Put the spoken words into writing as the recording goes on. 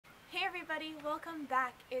everybody, welcome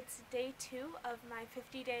back. It's day 2 of my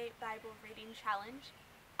 50-day Bible reading challenge.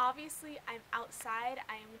 Obviously, I'm outside.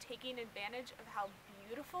 I'm taking advantage of how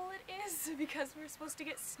beautiful it is because we're supposed to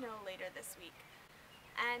get snow later this week.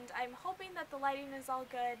 And I'm hoping that the lighting is all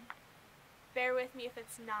good. Bear with me if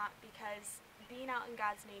it's not, because being out in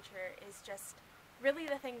God's nature is just really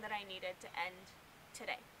the thing that I needed to end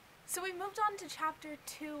today. So we moved on to chapter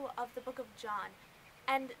 2 of the book of John.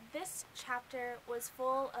 And this chapter was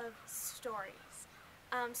full of stories.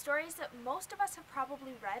 Stories that most of us have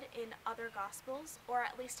probably read in other Gospels, or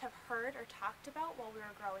at least have heard or talked about while we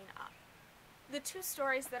were growing up. The two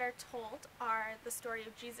stories that are told are the story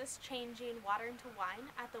of Jesus changing water into wine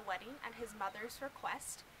at the wedding at his mother's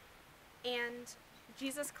request, and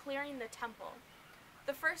Jesus clearing the temple.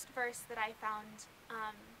 The first verse that I found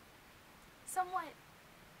somewhat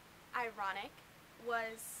ironic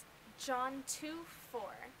was John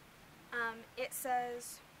 2:4. It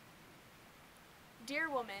says, "Dear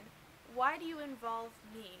woman, why do you involve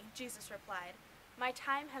me?" Jesus replied, "My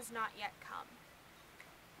time has not yet come."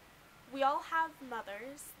 We all have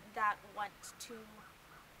mothers that want to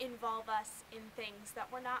involve us in things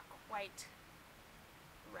that we're not quite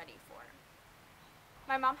ready for.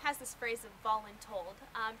 My mom has this phrase of voluntold.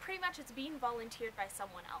 Pretty much it's being volunteered by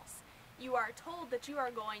someone else. You are told that you are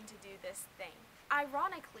going to do this thing.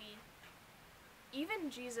 Ironically,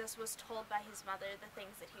 even Jesus was told by his mother the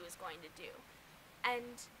things that he was going to do.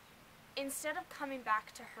 And instead of coming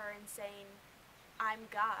back to her and saying, "I'm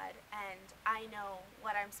God and I know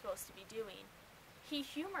what I'm supposed to be doing," he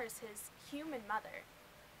humors his human mother,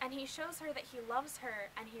 and he shows her that he loves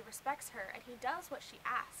her and he respects her and he does what she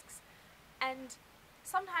asks. And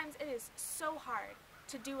sometimes it is so hard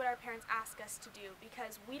to do what our parents ask us to do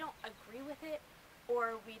because we don't agree with it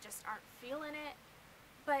or we just aren't feeling it.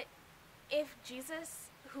 But if Jesus,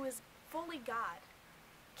 who is fully God,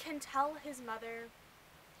 can tell his mother,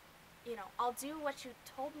 "I'll do what you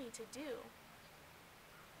told me to do,"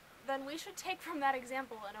 then we should take from that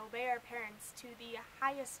example and obey our parents to the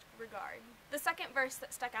highest regard. The second verse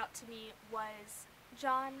that stuck out to me was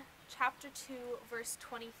John chapter 2, verse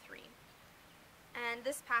 23. And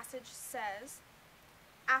this passage says,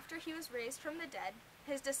 "After he was raised from the dead,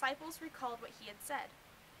 his disciples recalled what he had said.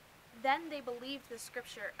 Then they believed the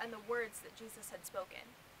scripture and the words that Jesus had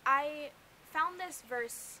spoken." I found this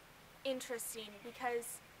verse interesting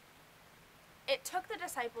because it took the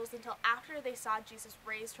disciples until after they saw Jesus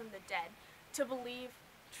raised from the dead to believe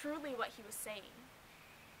truly what he was saying.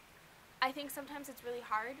 I think sometimes it's really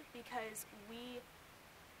hard because we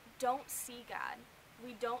don't see God.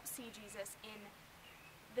 We don't see Jesus in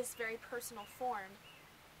this very personal form,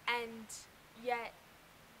 and yet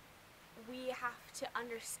we have to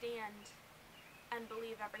understand and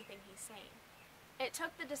believe everything he's saying. It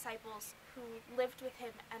took the disciples who lived with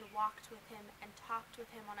him and walked with him and talked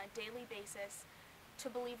with him on a daily basis to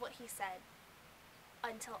believe what he said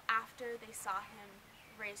until after they saw him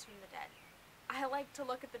raised from the dead. I like to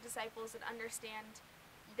look at the disciples and understand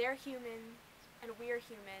they're human and we're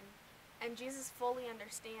human, and Jesus fully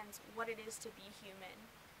understands what it is to be human.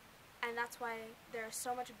 And that's why there is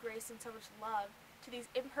so much grace and so much love to these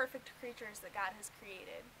imperfect creatures that God has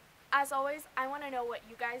created. As always, I want to know what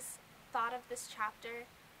you guys thought of this chapter.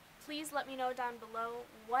 Please let me know down below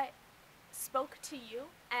what spoke to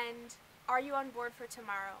you, and are you on board for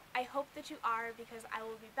tomorrow? I hope that you are, because I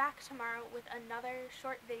will be back tomorrow with another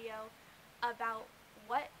short video about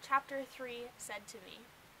what chapter 3 said to me.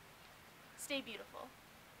 Stay beautiful.